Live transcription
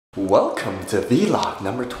Welcome to vlog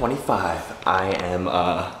number 25. I am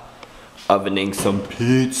ovening some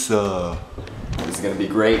pizza. This is gonna be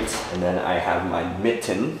great. And then I have my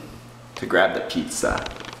mitten to grab the pizza.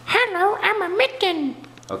 Hello, I'm a mitten.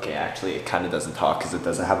 Okay, actually it kind of doesn't talk because it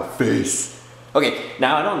doesn't have a face. Okay,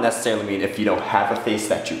 now I don't necessarily mean if you don't have a face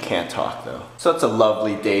that you can't talk though. So it's a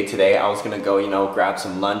lovely day today. I was gonna go, grab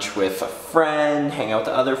some lunch with a friend, hang out with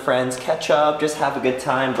other friends, catch up, just have a good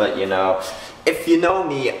time, but if you know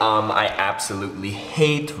me, I absolutely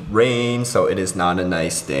hate rain, so it is not a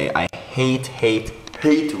nice day. I hate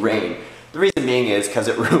rain. The reason being is because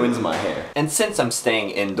it ruins my hair. And since I'm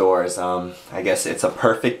staying indoors, I guess it's a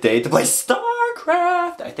perfect day to play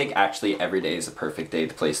StarCraft. I think actually every day is a perfect day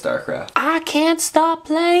to play StarCraft. I can't stop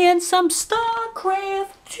playing some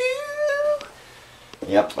StarCraft too.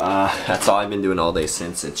 Yep, that's all I've been doing all day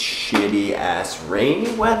since it's shitty ass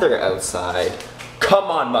rainy weather outside. Come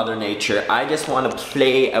on, Mother Nature. I just want to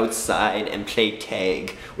play outside and play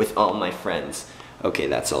tag with all my friends. Okay,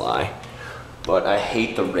 that's a lie. But I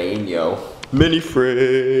hate the rain, yo. Mini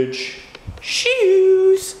fridge.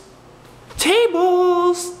 Shoes.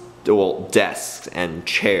 Tables. Well, desks and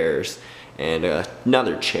chairs. And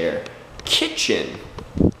another chair. Kitchen.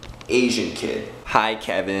 Asian kid. Hi,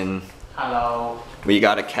 Kevin. Hello. We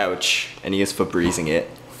got a couch, and he is Febrezing it.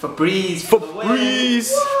 Febreze.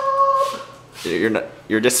 Febreze!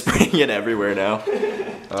 You're just spraying it everywhere now.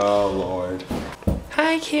 Oh Lord.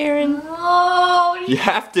 Hi Karen. Oh, you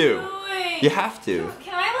have to. Doing? You have to.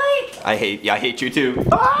 Can I I hate you too.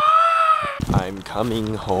 Ah! I'm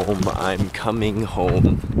coming home. I'm coming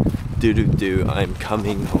home. I'm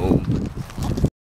coming home.